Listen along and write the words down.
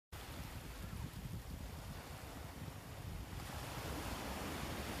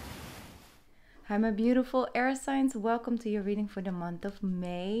Hi, my beautiful air signs. Welcome to your reading for the month of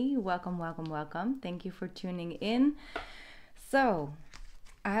May. Welcome, welcome, welcome. Thank you for tuning in. So,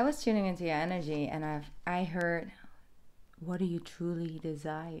 I was tuning into your energy and I heard, what do you truly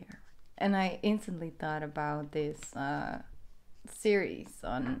desire? And I instantly thought about this series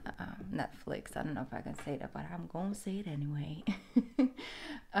on Netflix. I don't know if I can say that, but I'm going to say it anyway.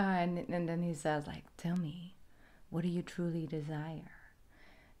 and then he says, like, tell me, what do you truly desire?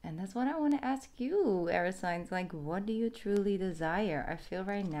 And that's what I want to ask you, air signs. Like, what do you truly desire? I feel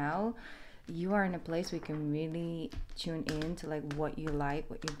right now you are in a place where you can really tune in to like what you like,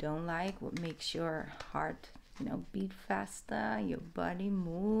 what you don't like, what makes your heart, beat faster, your body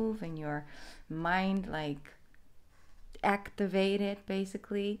move, and your mind like activated,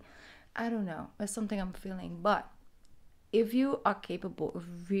 basically. I don't know. It's something I'm feeling. But if you are capable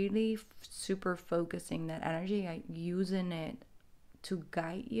of really super focusing that energy, like using it to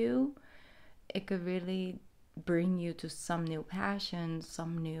guide you, it could really bring you to some new passion,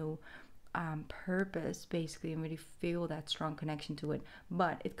 some new purpose, basically, and really feel that strong connection to it.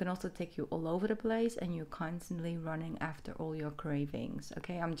 But it can also take you all over the place and you're constantly running after all your cravings.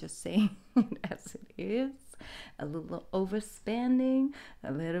 Okay, I'm just saying it as it is. A little overspending,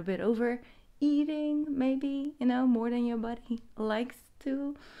 a little bit overeating, maybe, more than your body likes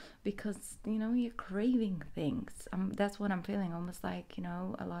to, because you're craving things. That's what I'm feeling, almost like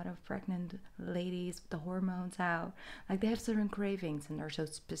a lot of pregnant ladies with the hormones out, like they have certain cravings and they're so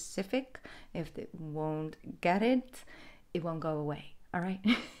specific. If they won't get it, it won't go away. All right.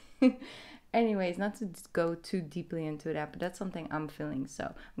 Anyways, not to go too deeply into that, but that's something I'm feeling,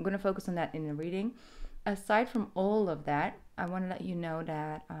 so I'm going to focus on that in the reading. Aside from all of that, I want to let you know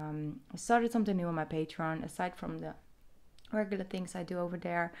that I started something new on my Patreon. Aside from the regular things I do over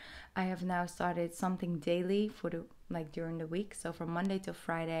there, I have now started something daily for the during the week. So from Monday to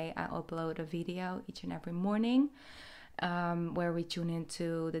Friday, I upload a video each and every morning, where we tune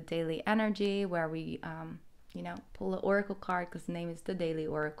into the daily energy, where we pull an oracle card, because the name is the Daily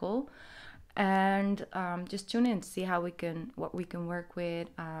Oracle, and just tune in to see what we can work with,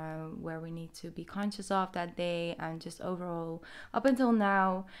 where we need to be conscious of that day. And just overall, up until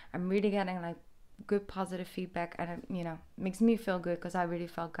now, I'm really getting like good positive feedback, and it makes me feel good, because I really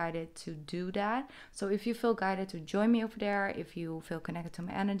felt guided to do that. So if you feel guided to join me over there, if you feel connected to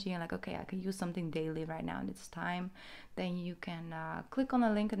my energy and like, okay, I can use something daily right now in this time, then you can click on the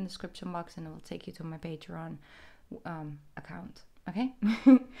link in the description box and it will take you to my Patreon account. Okay.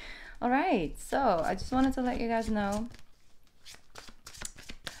 All right, so I just wanted to let you guys know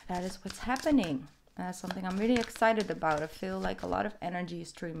that is what's happening. And that's something I'm really excited about. I feel like a lot of energy is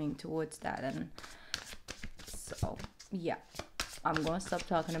streaming towards that. And so, yeah, I'm going to stop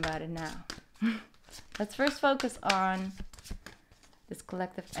talking about it now. Let's first focus on this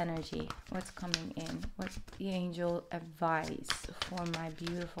collective energy. What's coming in? What's the angel advice for my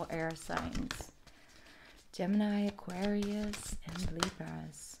beautiful air signs? Gemini, Aquarius, and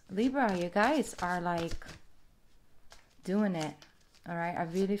Libras. Libra, you guys are like doing it. All right, I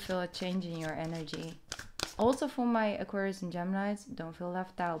really feel a change in your energy. Also for my Aquarius and Geminis, don't feel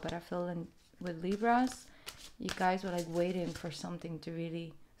left out, but I feel with Libras, you guys were like waiting for something to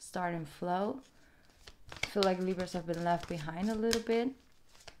really start and flow. I feel like Libras have been left behind a little bit,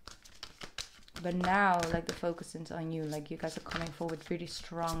 but now like the focus is on you. Like you guys are coming forward really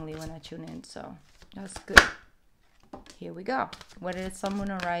strongly when I tune in, so that's good. Here we go. What is Sun,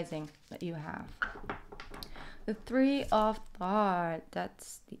 Moon, or Rising that you have? The Three of Thought.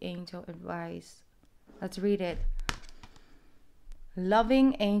 That's the angel advice. Let's read it.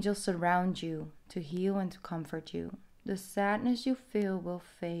 Loving angels surround you to heal and to comfort you. The sadness you feel will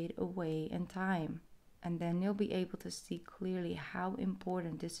fade away in time, and then you'll be able to see clearly how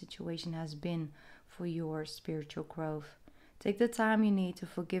important this situation has been for your spiritual growth. Take the time you need to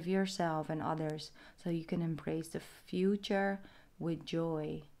forgive yourself and others so you can embrace the future with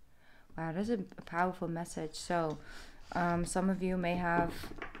joy. Wow, that's a powerful message. So some of you may have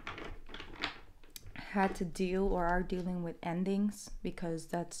had to deal or are dealing with endings, because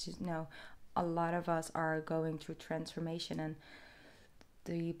that's just, a lot of us are going through transformation, and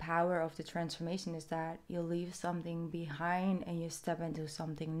the power of the transformation is that you leave something behind and you step into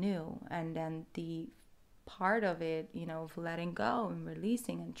something new. And then the part of it, of letting go and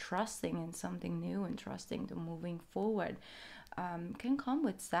releasing and trusting in something new and trusting to moving forward, can come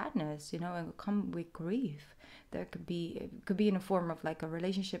with sadness, it can come with grief. It could be in the form of like a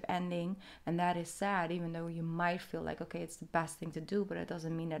relationship ending, and that is sad, even though you might feel like, okay, it's the best thing to do, but it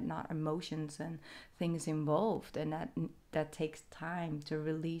doesn't mean that not emotions and things involved, and that takes time to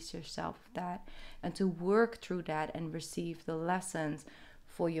release yourself of that and to work through that and receive the lessons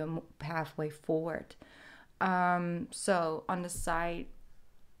for your pathway forward. So on the side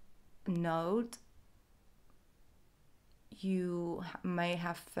note, you may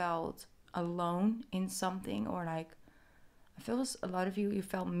have felt alone in something, or like, I feel a lot of you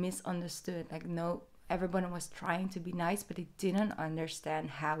felt misunderstood. Like, no, everyone was trying to be nice, but they didn't understand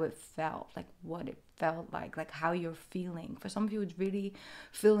how it felt, like what it felt like how you're feeling. For some of you, it's really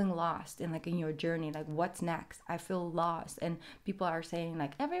feeling lost in like in your journey, like what's next. I feel lost, and people are saying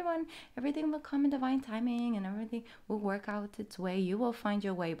like, everything will come in divine timing, and everything will work out its way. You will find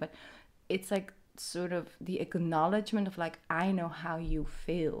your way. But it's like sort of the acknowledgement of like, I know how you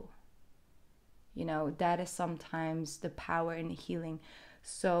feel. You know, that is sometimes the power in healing.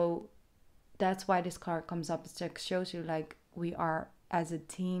 So that's why this card comes up. It like shows you like, we are as a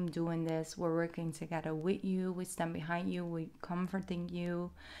team doing this. We're working together with you. We stand behind you. We're comforting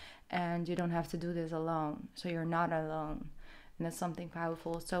you. And you don't have to do this alone. So you're not alone. And that's something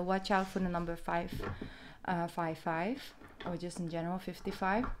powerful. So watch out for the number 555, or just in general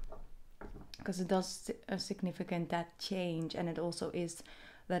 55. Because it does a significant that change. And it also is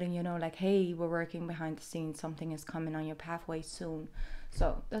letting you know like, hey, we're working behind the scenes. Something is coming on your pathway soon.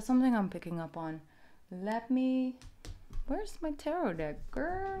 So that's something I'm picking up on. Where's my tarot deck?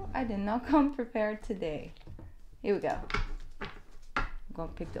 Girl, I did not come prepared today. Here we go. I'm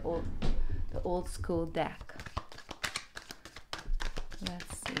gonna pick the old school deck.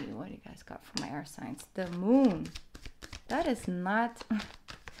 Let's see what you guys got for my air signs. The moon. That is not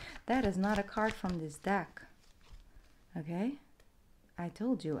a card from this deck. Okay? I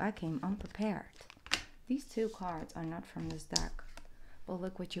told you I came unprepared. These two cards are not from this deck. But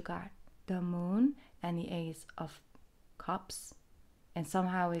look what you got. The moon and the ace of cups. And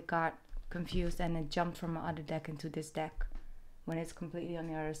somehow it got confused and it jumped from another deck into this deck when it's completely on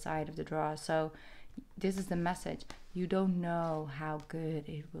the other side of the draw. So this is the message. You don't know how good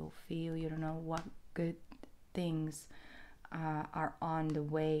it will feel. You don't know what good things are on the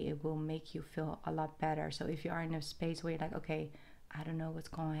way. It will make you feel a lot better. So if you are in a space where you're like, okay, I don't know what's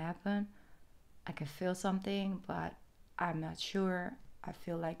going to happen. I can feel something, but I'm not sure. I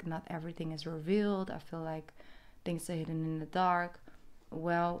feel like not everything is revealed. I feel like things are hidden in the dark.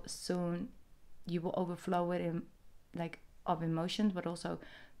 Well, soon you will overflow with of emotions, but also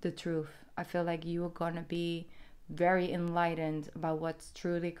the truth. I feel like you are going to be very enlightened about what's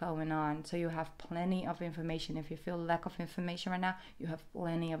truly going on. So you have plenty of information. If you feel lack of information right now, you have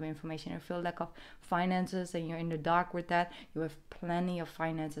plenty of information. If you feel lack of finances and you're in the dark with that, you have plenty of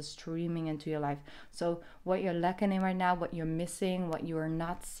finances streaming into your life. So what you're lacking in right now, what you're missing, what you are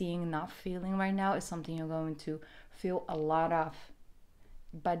not seeing, not feeling right now, is something you're going to feel a lot of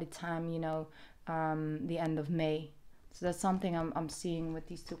by the time, the end of May. So that's something I'm seeing with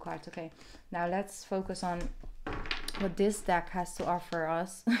these two cards. Okay, now let's focus on what this deck has to offer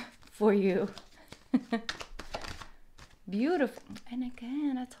us for you. Beautiful. And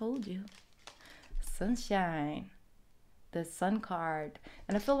again, I told you. Sunshine. The sun card.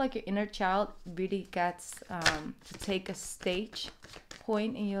 And I feel like your inner child really gets to take a stage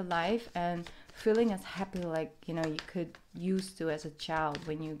point in your life and feeling as happy like, you could used to as a child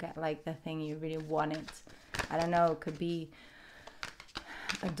when you get like the thing you really wanted. I don't know, it could be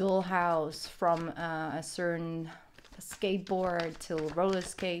a dollhouse from a certain skateboard to roller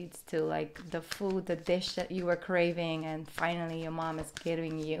skates to like the food, the dish that you were craving, and finally your mom is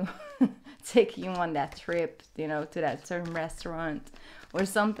giving you, taking you on that trip, to that certain restaurant or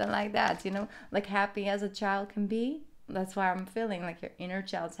something like that, like happy as a child can be. That's why I'm feeling like your inner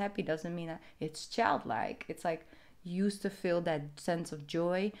child's happy doesn't mean that it's childlike. It's like used to feel that sense of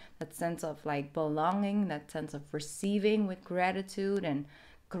joy, that sense of like belonging, that sense of receiving with gratitude and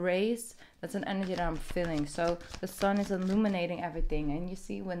grace. That's an energy that I'm feeling. So the sun is illuminating everything, and you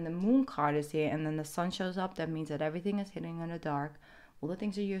see when the moon card is here and then the sun shows up, that means that everything is hitting in the dark. All the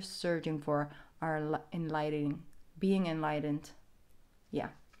things that you're searching for are being enlightened,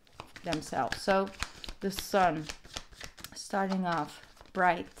 themselves. So the sun starting off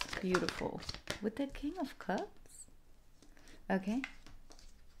bright, beautiful with the King of Cups. Okay,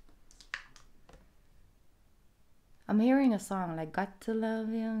 I'm hearing a song like got to love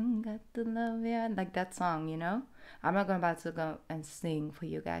you, like that song, I'm not about to go and sing for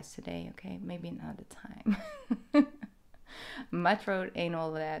you guys today, okay? Maybe another time. My throat ain't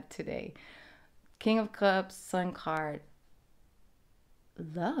all that today. King of Cups, Sun card.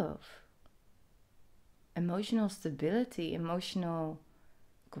 Love. Emotional stability, emotional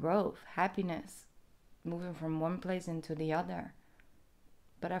growth, happiness, moving from one place into the other.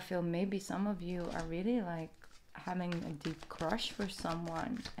 But I feel maybe some of you are really like having a deep crush for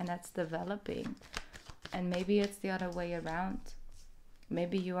someone, and that's developing. And maybe it's the other way around.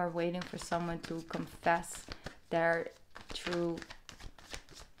 Maybe you are waiting for someone to confess their true,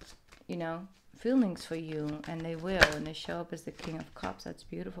 you know, feelings for you, and they will, and they show up as the King of Cups. That's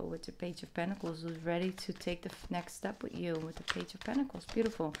beautiful. With the Page of Pentacles, who's ready to take the next step with you with the Page of Pentacles.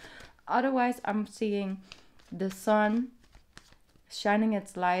 Beautiful. Otherwise, I'm seeing the sun shining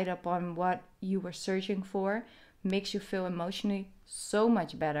its light upon what you were searching for, makes you feel emotionally so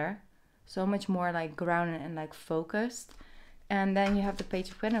much better, so much more like grounded and like focused. And then you have the Page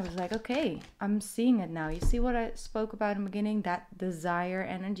of Pentacles. Like, okay, I'm seeing it now. You see what I spoke about in the beginning? That desire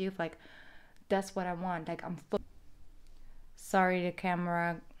energy of like, that's what I want. Like, I'm sorry, the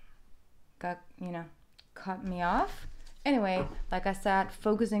camera got, you know, cut me off. Anyway, like I said,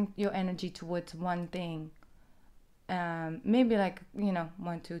 focusing your energy towards one thing. Maybe like, you know,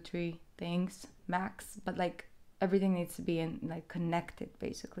 1, 2, 3 things max, but like everything needs to be in like connected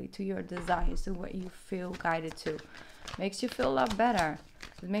basically to your desires, to what you feel guided to. Makes you feel a lot better.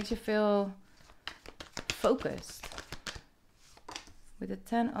 It makes you feel focused. With the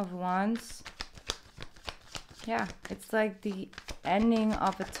 10 of Wands, yeah, it's like the ending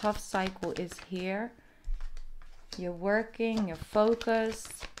of a tough cycle is here. You're working, you're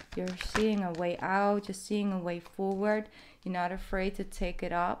focused, you're seeing a way out, you're seeing a way forward. You're not afraid to take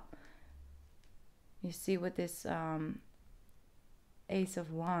it up. You see with this Ace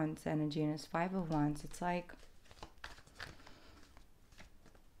of Wands energy and this 5 of Wands, it's like,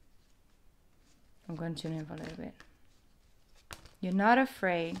 I'm going to tune in for a little bit. You're not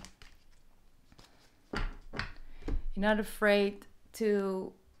afraid. You're not afraid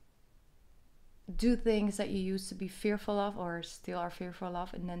to do things that you used to be fearful of or still are fearful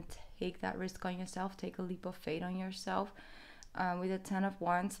of, and then take that risk on yourself, take a leap of faith on yourself. With the 10 of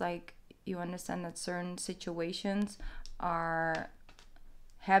Wands, like, you understand that certain situations are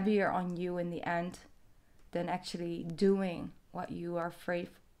heavier on you in the end than actually doing what you are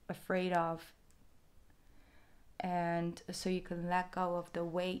afraid of. And so you can let go of the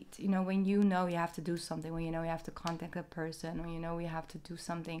weight. You know, when you know you have to do something, when you know you have to contact a person, when you know you have to do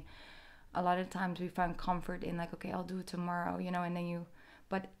something, a lot of times we find comfort in like, okay, I'll do it tomorrow, you know, and then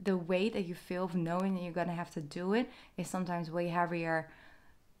but the weight that you feel of knowing that you're gonna have to do it is sometimes way heavier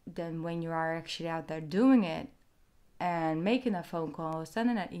than when you are actually out there doing it and making that phone call,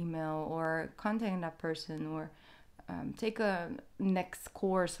 sending that email, or contacting that person, or take a next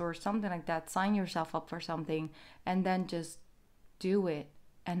course or something like that. Sign yourself up for something and then just do it.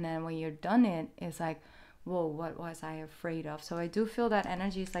 And then when you're done it's like, whoa, what was I afraid of? So I do feel that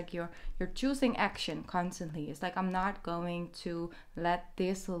energy is like you're choosing action constantly. It's like, I'm not going to let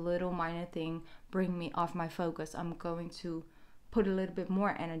this little minor thing bring me off my focus. I'm going to put a little bit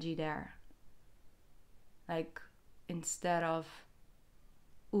more energy there. Like, instead of,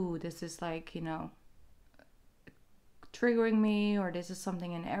 ooh, this is like, you know, triggering me, or this is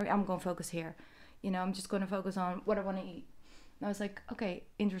something in area, I'm going to focus here. You know, I'm just going to focus on what I want to eat. And I was like, okay,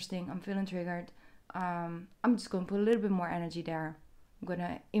 interesting. I'm feeling triggered. I'm just going to put a little bit more energy there. I'm going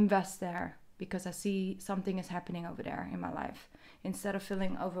to invest there because I see something is happening over there in my life, instead of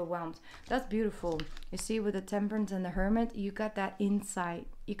feeling overwhelmed. That's beautiful. You see, with the Temperance and the Hermit, you got that insight.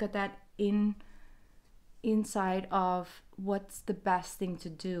 You got that inside of what's the best thing to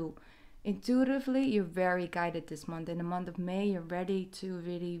do. Intuitively, you're very guided this month. In the month of May, you're ready to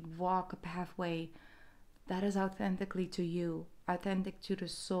really walk a pathway that is authentically to you, authentic to the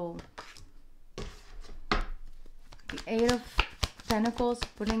soul. The 8 of Pentacles,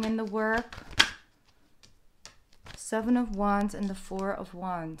 putting in the work. 7 of Wands and the 4 of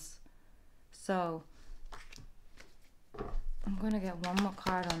Wands. So, I'm going to get one more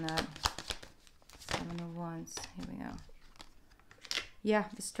card on that. 7 of Wands. Here we go. Yeah,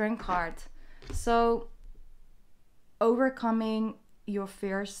 the Strength card. So, overcoming your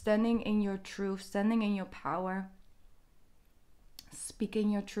fears, standing in your truth, standing in your power,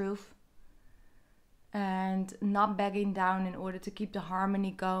 speaking your truth, and not backing down in order to keep the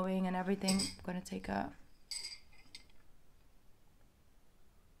harmony going and everything. I'm going to take a...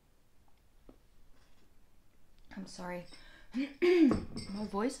 I'm sorry. My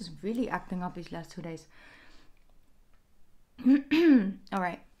voice is really acting up these last 2 days. All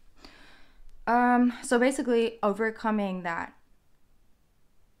right. So basically, overcoming that.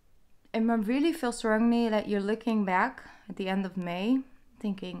 And I really feel strongly that you're looking back at the end of May,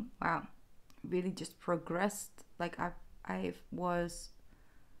 thinking, wow, really just progressed. Like I was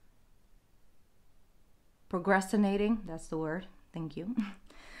procrastinating. That's the word. Thank you.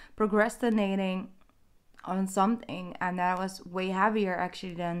 Procrastinating on something, and that was way heavier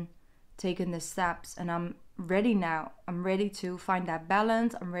actually than taking the steps. And I'm ready now. I'm ready to find that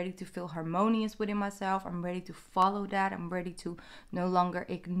balance. I'm ready to feel harmonious within myself. I'm ready to follow that. I'm ready to no longer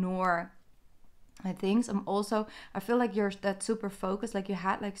ignore things. I feel like you're that super focused, like you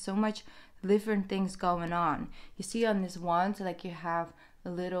had like so much different things going on. You see on this wand, like you have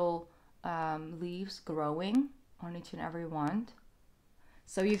little leaves growing on each and every wand.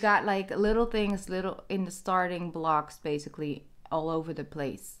 So you got like little things, little in the starting blocks, basically all over the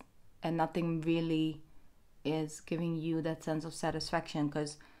place, and nothing really is giving you that sense of satisfaction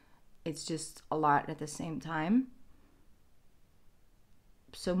because it's just a lot at the same time.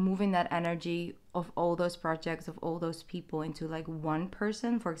 So moving that energy of all those projects, of all those people into like one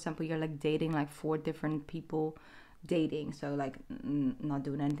person. For example, you're like dating like 4 different people dating. So like not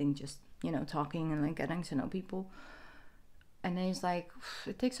doing anything, just, you know, talking and like getting to know people. And then it's like,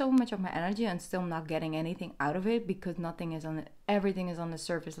 it takes so much of my energy and still not getting anything out of it because everything is on the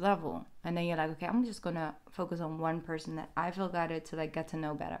surface level. And then you're like, okay, I'm just gonna focus on one person that I feel guided to like get to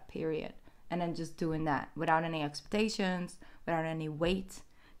know better, period. And then just doing that without any expectations, without any weight,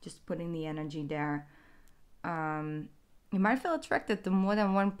 just putting the energy there. You might feel attracted to more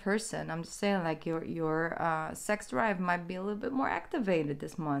than one person. I'm just saying, like your sex drive might be a little bit more activated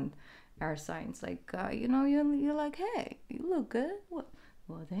this month. Air signs, like you know, you're like, hey, you look good.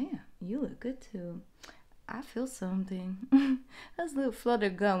 Well, damn, you look good too. I feel something. There's a little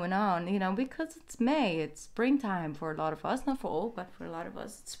flutter going on, you know, because it's May. It's springtime for a lot of us, not for all, but for a lot of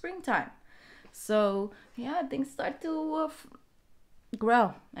us, it's springtime. So yeah, things start to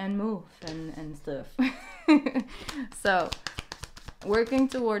grow and move and stuff. So working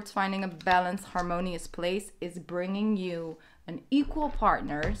towards finding a balanced, harmonious place is bringing you an equal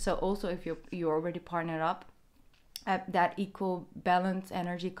partner. So also if you're already partnered up, that equal balance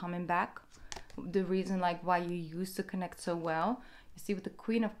energy coming back. The reason like why you used to connect so well, you see with the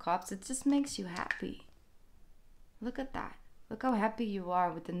Queen of Cups, it just makes you happy. Look at that. Look how happy you are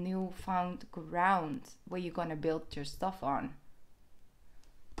with the newfound ground where you're gonna build your stuff on.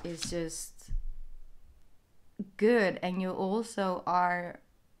 It's just good. And you also are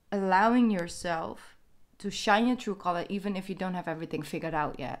allowing yourself to shine your true color even if you don't have everything figured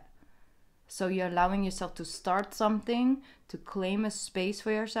out yet. So you're allowing yourself to start something, to claim a space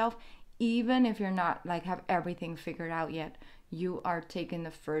for yourself, even if you're not like have everything figured out yet. You are taking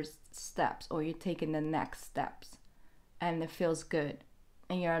the first steps, or you're taking the next steps, and it feels good.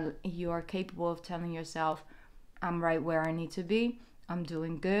 And you are capable of telling yourself, I'm right where I need to be. I'm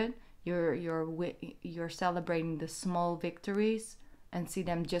doing good. You're celebrating the small victories and see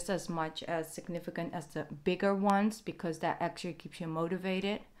them just as much as significant as the bigger ones, because that actually keeps you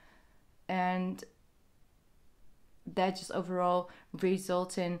motivated. And that just overall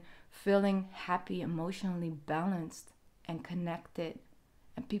results in feeling happy, emotionally balanced and connected.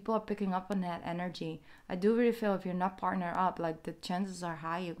 And people are picking up on that energy. I do really feel if you're not partnered up, like the chances are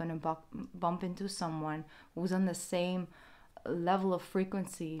high you're going to bump into someone who's on the same level of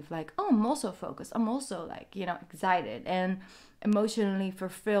frequency, like, oh, I'm also focused, I'm also like, you know, excited and emotionally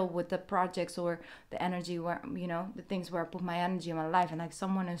fulfilled with the projects or the energy where, you know, the things where I put my energy in my life. And like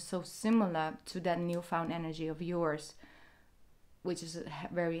someone is so similar to that newfound energy of yours, which is a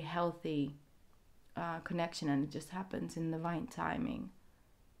very healthy connection, and it just happens in divine timing.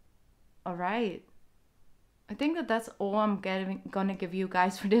 All right, I think that's all I'm gonna give you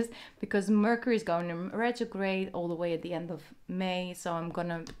guys for this, because Mercury is going in retrograde all the way at the end of May. So I'm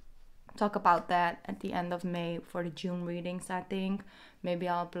gonna talk about that at the end of May for the June readings. I think maybe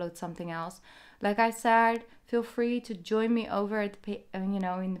I'll upload something else. Like I said, feel free to join me over at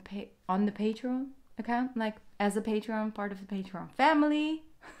on the Patreon account, like as a Patreon, part of the Patreon family.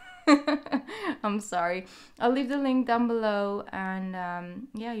 I'm sorry. I'll leave the link down below, and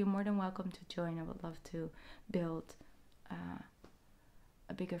yeah, you're more than welcome to join. I would love to build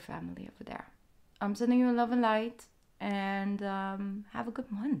a bigger family over there. I'm sending you love and light, and have a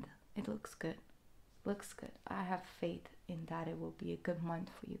good month. It looks good. Looks good. I have faith in that it will be a good month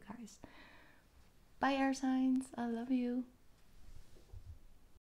for you guys. Bye, air signs. I love you.